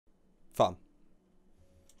Fam.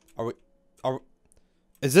 Are we,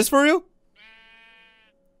 is this for real?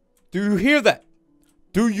 Do you hear that?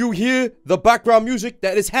 Do you hear the background music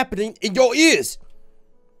that is happening in your ears?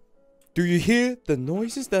 Do you hear the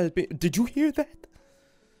noises that have been... Did you hear that?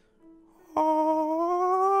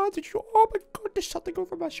 Oh, did you... Oh my god, there's something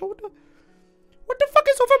over my shoulder. What the fuck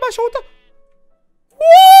is over my shoulder?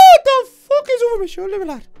 What the fuck is over my shoulder, my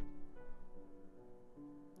lad?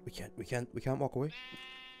 We can't walk away.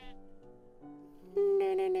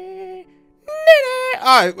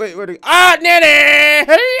 Alright, wait. Ah, Nene!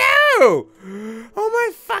 Hello! Oh my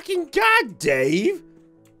fucking god, Dave!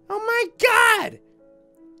 Oh my god!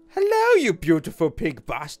 Hello, you beautiful pink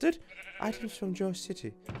bastard! Items from Joe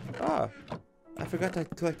City. Ah, I forgot I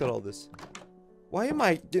collected all this. Why am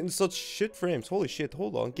I getting such shit frames? Holy shit,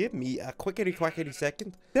 hold on. Give me a quickity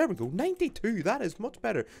second. There we go, 92. That is much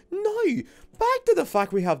better. Now, back to the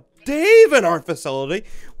fact we have Dave in our facility.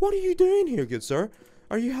 What are you doing here, good sir?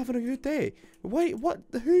 Are you having a good day? Wait, what?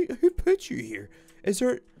 Who put you here? Is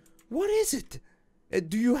there... What is it?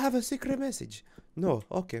 Do you have a secret message? No.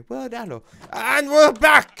 Okay. Well, I know. And we're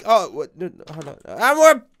back! Oh, what? No, hold on. And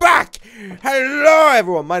we're back! Hello,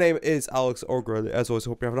 everyone. My name is Alex Orgre. As always,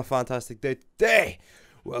 hope you're having a fantastic day today.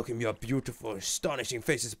 Welcome your beautiful, astonishing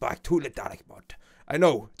faces back to the Dalek Mod. I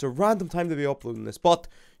know, it's a random time to be uploading this, but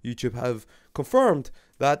YouTube have confirmed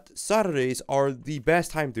that Saturdays are the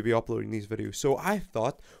best time to be uploading these videos. So I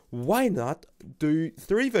thought, why not do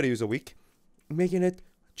 3 videos a week, making it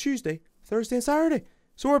Tuesday, Thursday, and Saturday.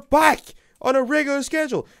 So we're back on a regular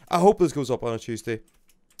schedule. I hope this goes up on a Tuesday.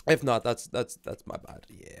 If not, that's my bad.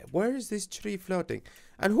 Yeah, where is this tree floating?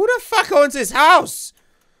 And who the fuck owns this house?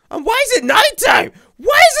 And why is it nighttime?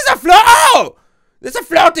 Why is this a float? Oh! There's a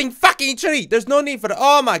floating fucking tree. There's no need for that.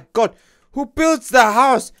 Oh my god. Who builds the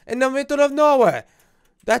house in the middle of nowhere?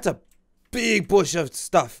 That's a big bush of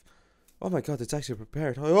stuff. Oh my god, it's actually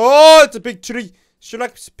prepared. Oh, it's a big tree.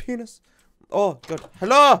 Shrek's penis. Oh god.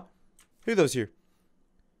 Hello? Who are those here?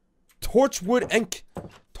 Torchwood Inc.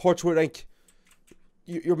 Torchwood Inc.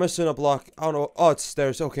 You're missing a block. I don't know. Oh, it's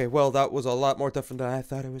stairs. Okay, well, that was a lot more different than I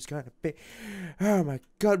thought it was going to be. Oh my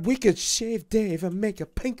god, we could shave Dave and make a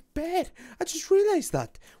pink bed. I just realized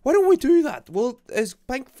that. Why don't we do that? Is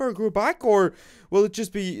pink fur grow back, or will it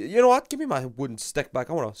just be... You know what? Give me my wooden stick back.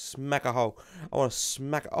 I want to smack a hoe. I want to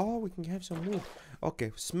smack... Oh, we can have some wood.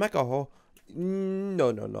 Okay, smack a hoe.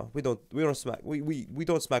 No. We don't smack. We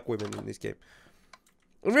don't smack women in this game.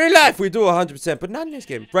 In real life, we do 100%, but not in this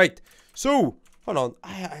game. Right. So... Hold on,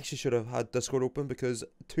 I actually should have had Discord open because,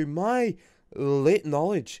 to my late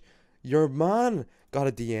knowledge, your man got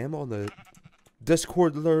a DM on the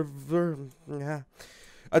Discord server. Yeah.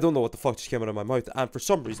 I don't know what the fuck just came out of my mouth, and for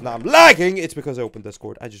some reason I'm lagging. It's because I opened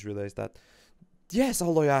Discord. I just realized that. Yes, I'll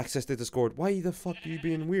allow you access to Discord. Why the fuck are you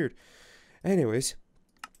being weird? Anyways,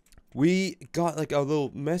 we got like a little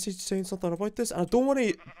message saying something about this, and I don't want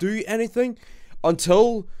to do anything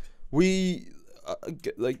until we...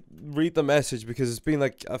 read the message, because it's been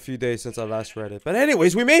like a few days since I last read it. But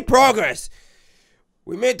anyways, we made progress.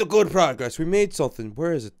 We made the good progress. We made something.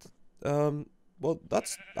 Where is it? Well,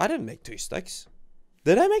 that's... I didn't make 2 sticks.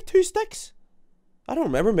 Did I make 2 sticks? I don't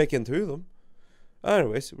remember making 2 of them.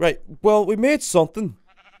 Anyways, right. Well, we made something.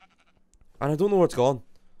 And I don't know where it's gone.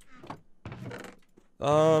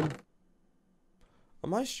 Am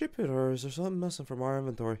I stupid, or is there something missing from our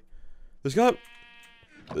inventory? There's got...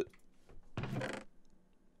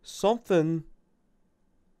 Something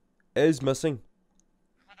is missing.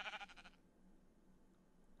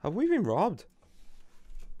 Have we been robbed?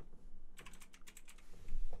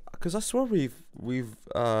 Because I swear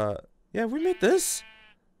yeah, we made this.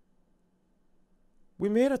 We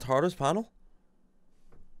made a TARDIS panel.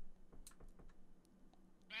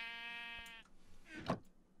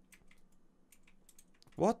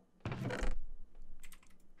 What?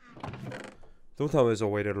 Don't tell me there's a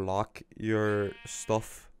way to lock your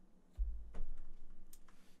stuff.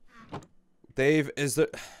 Dave, is there...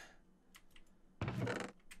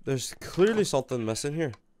 There's clearly something missing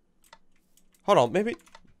here. Hold on, maybe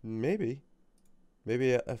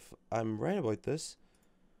if I'm right about this.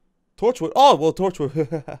 Torchwood. Oh, well,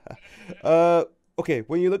 Torchwood. Okay,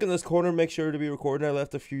 when you look in this corner, make sure to be recording. I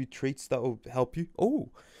left a few treats that will help you. Oh,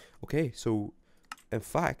 okay, so, in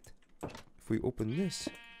fact, if we open this...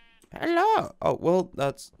 Hello! Oh, well,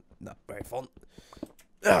 that's not very fun.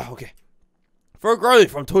 Okay. For a girlie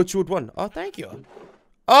from Torchwood 1. Oh, thank you.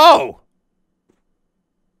 Oh!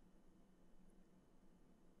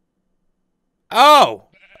 Oh!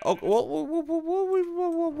 Okay, well,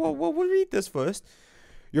 we'll read this first.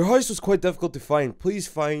 Your house was quite difficult to find. Please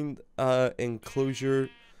find enclosure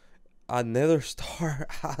a nether star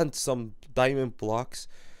and some diamond blocks.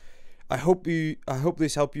 I hope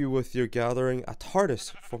these help you with your gathering. A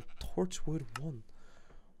TARDIS from Torchwood 1.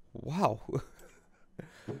 Wow.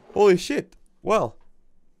 Holy shit. Well,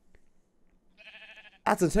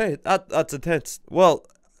 that's intense. That's intense. Well,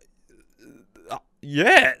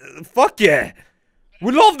 yeah. Fuck yeah.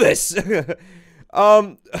 We love this. Thank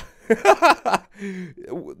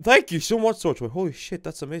you so much, Torchwood. Holy shit,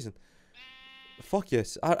 that's amazing. Fuck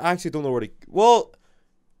yes. I actually don't know where to... Well,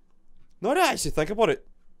 now that I actually think about it,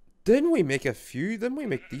 didn't we make a few? Didn't we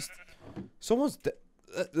make these? Someone's... this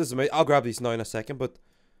is amazing. I'll grab these now in a second, but...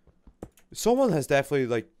 Someone has definitely,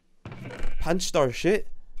 like, punched our shit.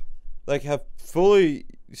 Like, have fully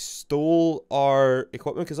stole our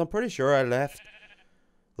equipment, because I'm pretty sure I left,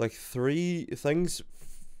 like, 3 things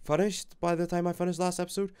finished by the time I finished last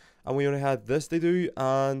episode. And we only had this to do,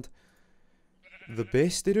 and the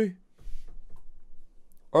base to do.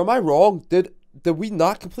 Or am I wrong? Did we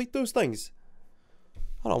not complete those things?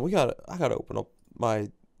 Hold on, I gotta open up my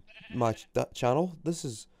channel. This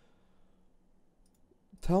is...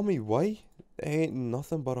 Tell me why? It ain't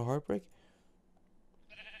nothing but a heartbreak.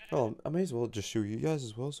 Oh, I may as well just show you guys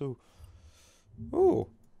as well. So, oh,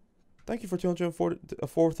 thank you for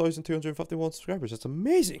 4,251 subscribers. That's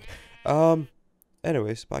amazing.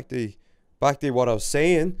 Anyways, back to what I was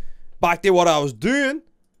saying. Back to what I was doing.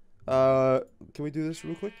 Can we do this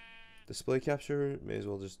real quick? Display capture. May as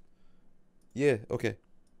well just. Yeah. Okay.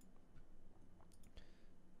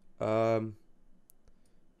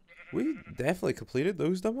 We definitely completed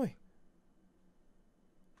those, didn't we?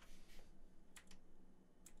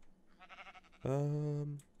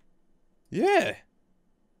 Yeah.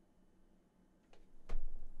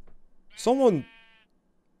 Someone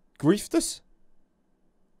griefed us.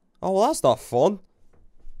 Oh, well, that's not fun.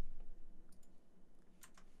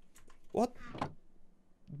 What?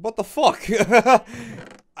 What the fuck?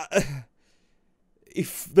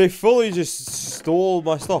 If they fully just stole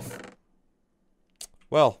my stuff.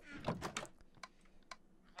 Well.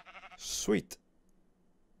 Sweet.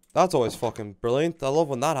 That's always fucking brilliant. I love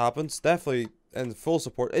when that happens. Definitely in full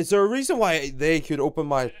support. Is there a reason why they could open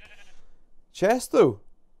my chest though?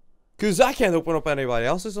 Because I can't open up anybody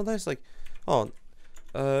else's sometimes. Like, hold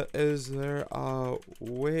on. Is there a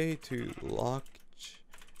way to lock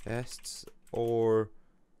chests, or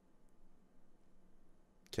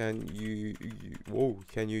can you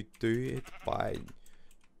do it by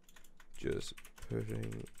just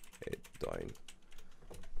putting it down?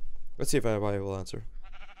 Let's see if anybody will answer.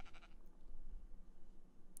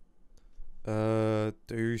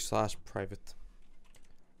 Do/private.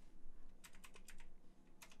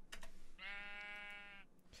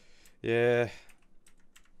 Yeah.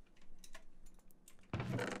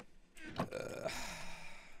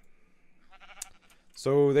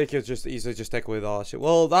 So they could just easily just take away all that shit.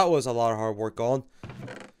 Well, that was a lot of hard work gone.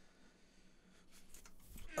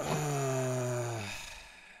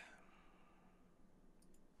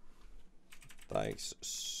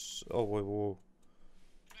 Thanks. Oh, wait, whoa.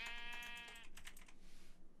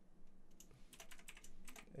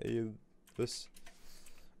 This.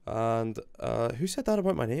 And, who said that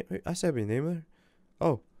about my name? I said my name there.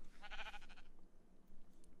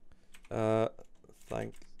 Oh.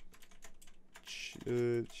 Thanks.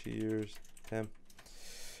 Cheers, Tim.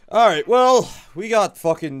 Alright, well, we got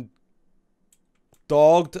fucking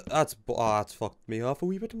dogged. That's fucked me off a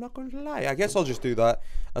wee bit, I'm not going to lie. I guess I'll just do that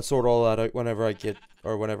and sort all that out whenever I get,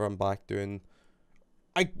 or whenever I'm back doing...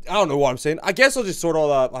 I don't know what I'm saying. I guess I'll just sort all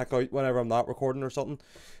that back out whenever I'm not recording or something.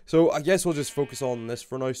 So, I guess we'll just focus on this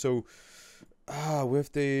for now. So,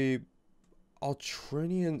 with the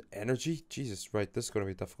Ultranian energy. Jesus, right, this is going to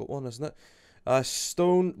be a difficult one, isn't it?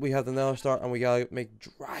 Stone, we have the Nether Star, and we gotta make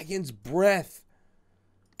Dragon's Breath.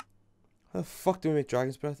 How the fuck do we make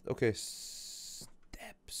Dragon's Breath? Okay,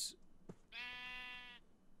 steps.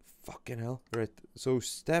 Fucking hell. Right, so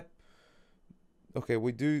step. Okay,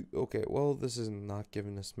 we do. Okay, well, this is not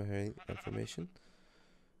giving us my information.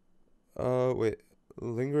 Wait.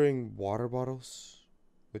 Lingering water bottles.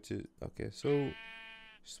 Which is. Okay, so.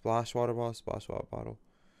 Splash water bottle, splash water bottle.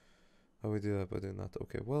 How we do that by doing that?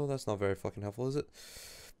 Okay, well, that's not very fucking helpful, is it?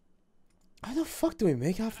 How the fuck do we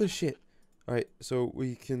make half this shit? Alright, so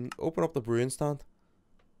we can open up the brewing stand.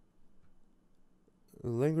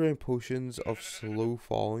 Lingering potions of slow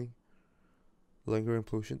falling. Lingering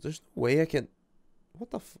potions. There's no way I can...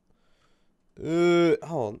 What the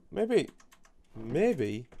hold on.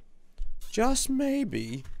 Maybe. Just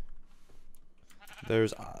maybe.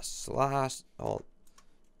 There's a slash... Oh,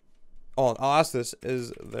 I'll ask this.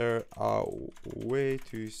 Is there a way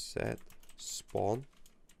to set spawn?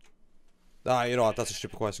 Ah, you know what? That's a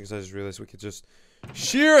stupid question because I just realized we could just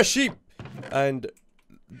shear a sheep and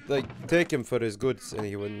like take him for his goods and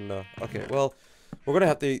he wouldn't. Okay, well, we're gonna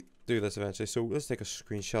have to do this eventually. So let's take a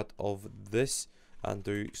screenshot of this and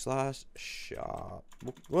do /shop.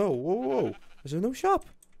 Whoa, whoa, whoa! Is there no shop?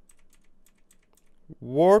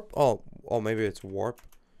 Warp. Oh, maybe it's warp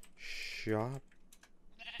shop.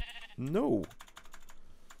 No.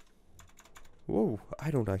 Whoa,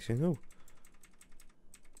 I don't actually know.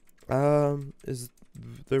 Is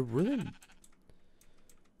there really?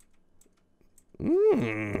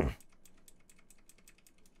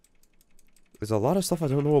 There's a lot of stuff I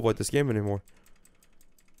don't know about this game anymore.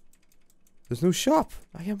 There's no shop.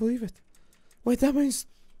 I can't believe it. Wait, that means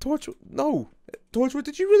Torchwood. No, Torchwood.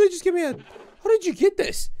 Did you really just give me a? How did you get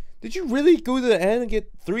this? Did you really go to the end and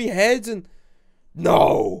get 3 heads and?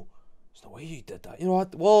 No, there's no way you did that. You know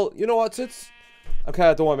what? Well, you know what? Since okay,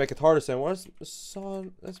 I don't want to make it harder. Then let's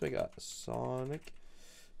make a Sonic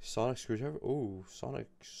screwdriver. Oh, Sonic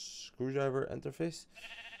screwdriver interface.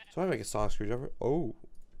 So I make a Sonic screwdriver. Oh,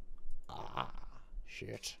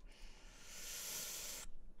 shit.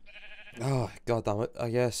 Oh, god damn it! I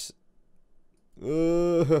guess.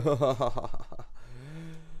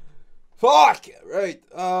 Fuck! Right.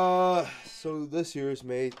 So this here is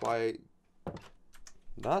made by.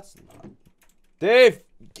 That's not. Dave!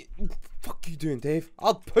 Fuck you doing, Dave?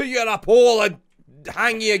 I'll put you in a pole and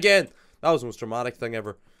hang you again. That was the most dramatic thing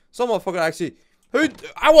ever. Some motherfucker actually.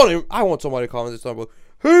 I want somebody to comment this time about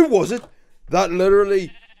who was it that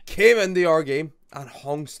literally came into our game and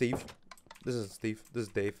hung Steve. This isn't Steve. This is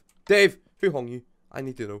Dave. Dave, who hung you? I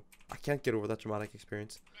need to know. I can't get over that dramatic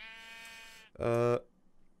experience. I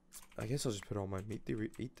guess I'll just put on my meat to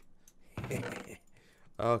eat.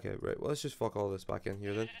 Okay, right. Well, let's just fuck all this back in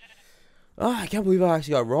here then. I can't believe I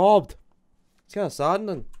actually got robbed. It's kind of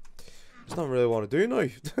saddening. It's not really what I do now.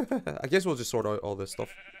 I guess we'll just sort out all this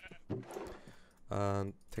stuff.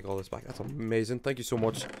 And take all this back. That's amazing. Thank you so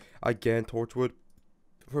much again, Torchwood,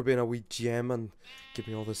 for being a wee gem and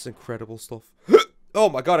giving me all this incredible stuff. Oh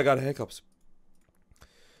my god, I got hiccups.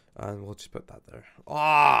 And we'll just put that there.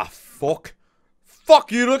 Ah, fuck.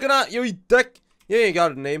 Fuck you looking at, you dick. You ain't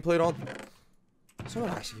got a nameplate on.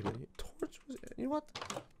 Someone actually gave me Torch. You know what?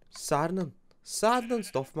 Saddening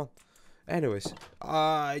stuff, man. Anyways,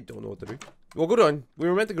 I don't know what to do. We'll go down. We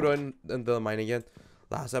were meant to go down into the mine again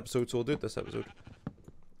last episode, so we'll do it this episode.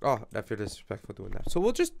 Oh, I feel disrespectful doing that. So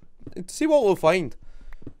we'll just see what we'll find.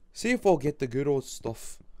 See if we'll get the good old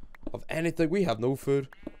stuff of anything. We have no food,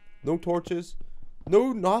 no torches,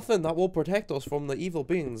 no nothing that will protect us from the evil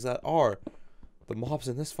beings that are the mobs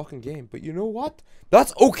in this fucking game. But you know what?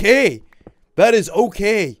 That's okay. That is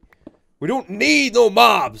okay. We don't need no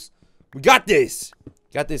mobs. We got this.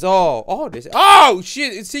 Got this. Oh, this. Oh,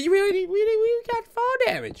 shit. See, we got fall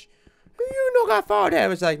damage. Who you know got fall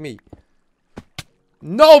damage like me?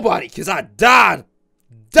 Nobody, because I died.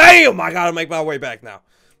 Damn, I gotta make my way back now.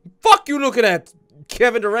 Fuck you looking at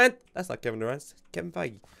Kevin Durant. That's not Kevin Durant. It's Kevin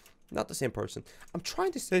Feige. Not the same person. I'm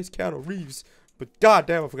trying to say it's Keanu Reeves, but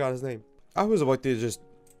goddamn, I forgot his name. I was about to just.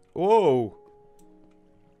 Whoa.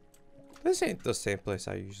 This ain't the same place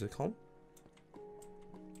I usually come.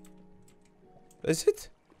 Is it?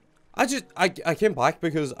 I came back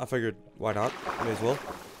because I figured, why not? May as well.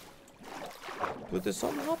 But did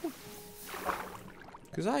something happen?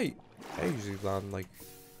 Because I usually land like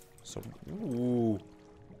some. Ooh.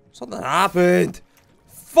 Something happened.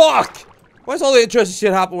 Fuck! Why is all the interesting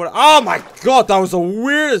shit happening when. Oh my god, that was the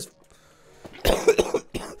weirdest.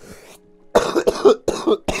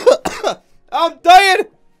 I'm dying!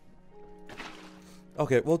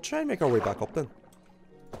 Okay, we'll try and make our way back up then.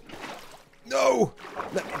 No!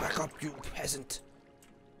 Let me back up, you peasant.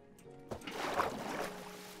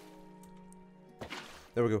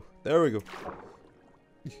 There we go. There we go.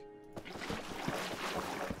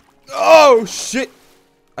 Oh, shit!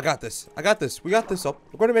 I got this. I got this. We got this up.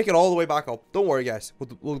 We're going to make it all the way back up. Don't worry, guys.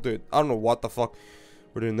 We'll do it. I don't know what the fuck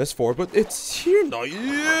we're doing this for, but it's here now.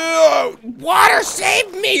 Yeah! Water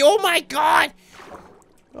saved me! Oh my god!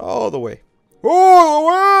 All the way. All the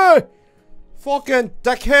way! Fucking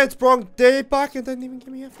dickheads brought Dave back and didn't even give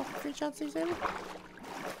me a fucking free chance to save me.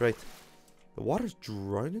 Right. The water's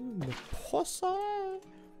drowning in the pussy.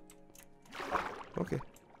 Okay.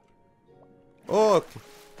 Okay.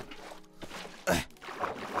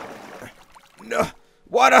 No!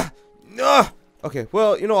 Water! No! Okay,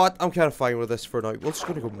 well, you know what? I'm kind of fine with this for now. We're just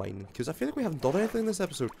going to go mining, because I feel like we haven't done anything in this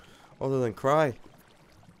episode other than cry.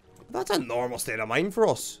 That's a normal state of mind for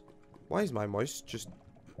us. Why is my mouse just...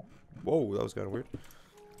 Whoa, that was kind of weird.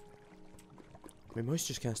 My mouse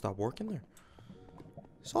just can't stop working there.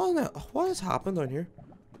 So, what has happened down here?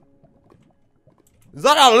 Is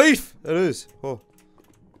that a leaf? It is. Oh.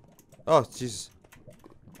 Oh, Jesus.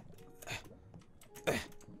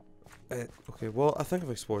 Okay, well, I think I've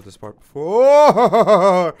explored this part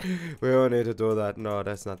before. We don't need to do that. No,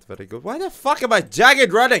 that's not very good. Why the fuck am I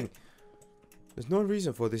jagged running? There's no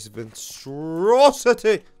reason for this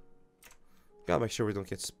monstrosity. Gotta make sure we don't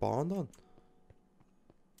get spawned on.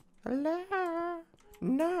 Hello?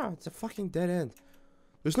 No, it's a fucking dead end.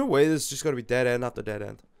 There's no way this is just gonna be dead end after dead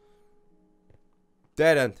end.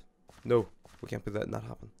 Dead end. No, we can't be letting that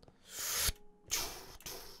happen.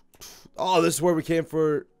 Oh, this is where we came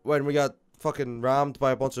for when we got fucking rammed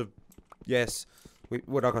by a bunch of... Yes.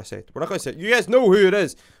 We're not gonna say it. We're not gonna say it. You guys know who it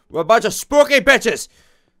is. We're a bunch of spooky bitches.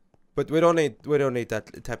 But we don't need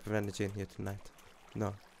that type of energy in here tonight.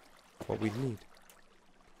 No. What we need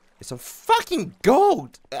is some fucking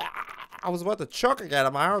gold. I was about to choke again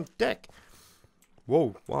on my own dick.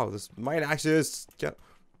 Whoa, wow, this mine actually is...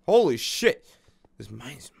 Holy shit. This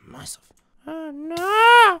mine is massive. Oh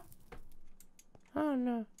no! Oh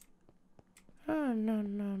no. Oh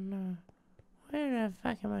no. Where the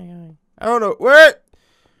fuck am I going? I don't know. Where?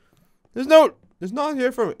 There's nothing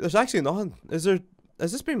here for me. There's actually nothing. Has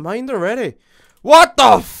this been mined already? What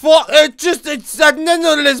the fuck? It's a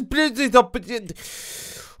nonetheless blizzard up.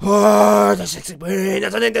 Oh, the sexy brain.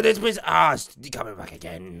 That's an into this place. Ah, it's coming back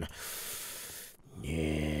again.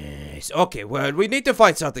 Yes. Okay, well, we need to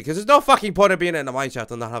find something because there's no fucking point of being in a mine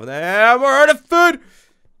shaft and not having more out of food.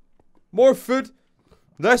 More food.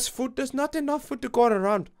 Less food. There's not enough food to go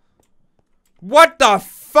around. What the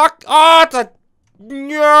fuck? Oh, it's a...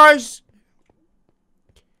 Yes.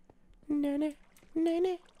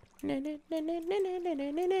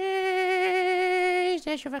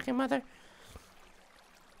 That's your fucking mother.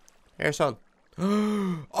 Here, son.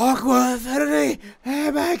 Aqua affinity.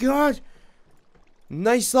 Oh my god.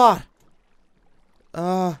 Nice lot.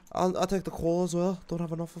 I'll take the coal as well. Don't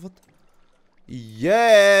have enough of it.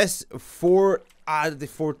 Yes. 4 out of the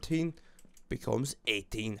 14 becomes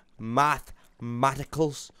 18.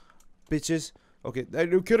 Mathematicals, bitches. Okay,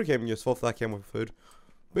 it could have came useful if that came with food.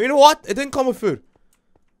 But you know what? It didn't come with food.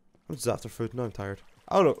 I'm just after food. Now I'm tired.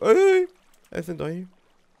 I don't know. Hey, anything down here?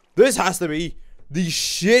 This has to be the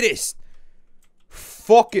shittest.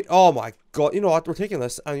 Fuck it. Oh my god. You know what? We're taking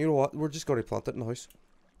this, and you know what? We're just going to plant it in the house.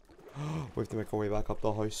 We have to make our way back up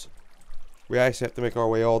the house. We actually have to make our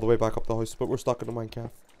way all the way back up the house, but we're stuck in the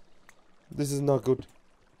Minecraft. This is not good.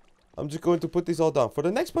 I'm just going to put these all down. For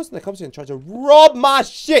the next person that comes in and tries to rob my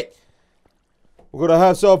shit, we're gonna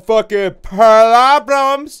have some fucking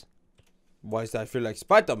problems. Why does that feel like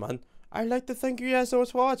Spider-Man? I'd like to thank you guys so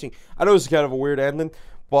much for watching. I know it's kind of a weird ending,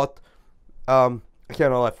 but I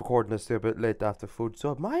can't like recording this a bit late after food,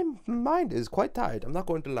 so my mind is quite tired. I'm not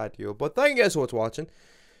going to lie to you, but thank you guys so much for watching.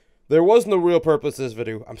 There was no real purpose to this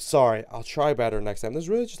video. I'm sorry. I'll try better next time. This is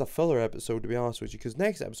really just a filler episode, to be honest with you, because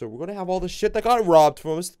next episode we're going to have all the shit that got robbed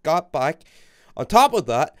from us, got back. On top of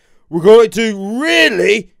that, we're going to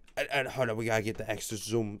really... And hold on, we gotta get the extra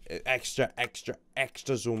zoom, extra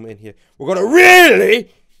zoom in here. We're gonna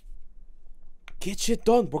really get shit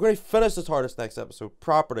done. We're gonna finish this hardest next episode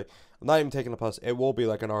properly. I'm not even taking a piss. It will be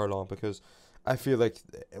like an hour long because I feel like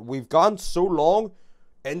we've gone so long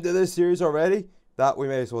into this series already that we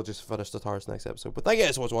may as well just finish the TARDIS next episode. But thank you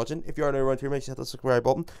guys so much for watching. If you are new around here, make sure to hit the subscribe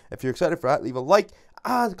button. If you're excited for that, leave a like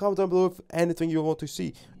and comment down below if anything you want to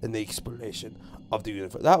see in the explanation of the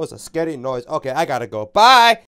universe. That was a scary noise. Okay, I gotta go. Bye!